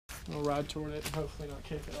We'll ride toward it and hopefully not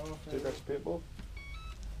kick it off. Still got your pit bull?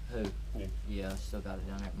 Who? You. Yeah, I still got it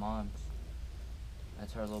down there at Mom's.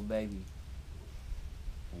 That's her little baby.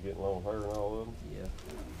 You getting along with her and all of them? Yeah.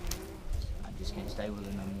 I just can't stay with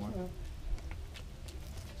her no more.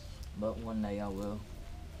 But one day I will.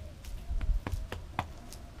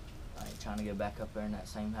 I ain't trying to get back up there in that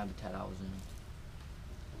same habitat I was in.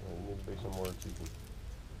 Yeah, you need to be somewhere that you can.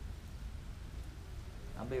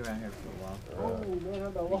 I'll be around here for a while. Oh, man, I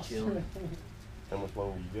Be lost chilling. it. How much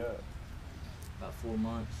longer you got? About 4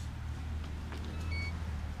 months.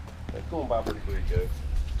 It's going by pretty quick, though.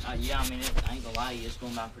 Yeah, I mean, I ain't gonna lie to you, it's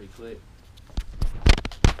going by pretty quick.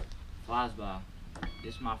 Flies by.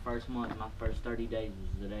 This is my first month, my first 30 days was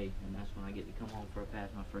today, and that's when I get to come home for a pass,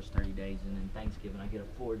 my first 30 days, and then Thanksgiving I get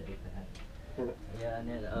a 4-day pass. Yeah, and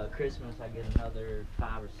then Christmas I get another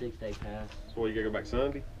 5 or 6 day pass. So you gotta go back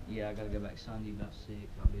Sunday? Yeah, I gotta go back Sunday about 6.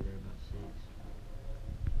 I'll be there about 6.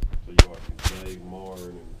 So you watch Dave, Martin,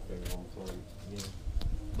 and everything on Sunday. Yeah.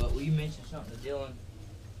 But will you mention something to Dylan?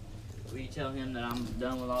 Will you tell him that I'm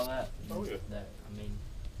done with all that? Oh, yeah. That, I mean,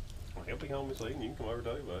 Well, he'll be home this evening. You can come over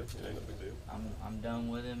today, buddy. It ain't no big deal. I'm done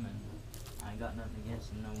with him, and I ain't got nothing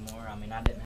against him no more. I mean, I didn't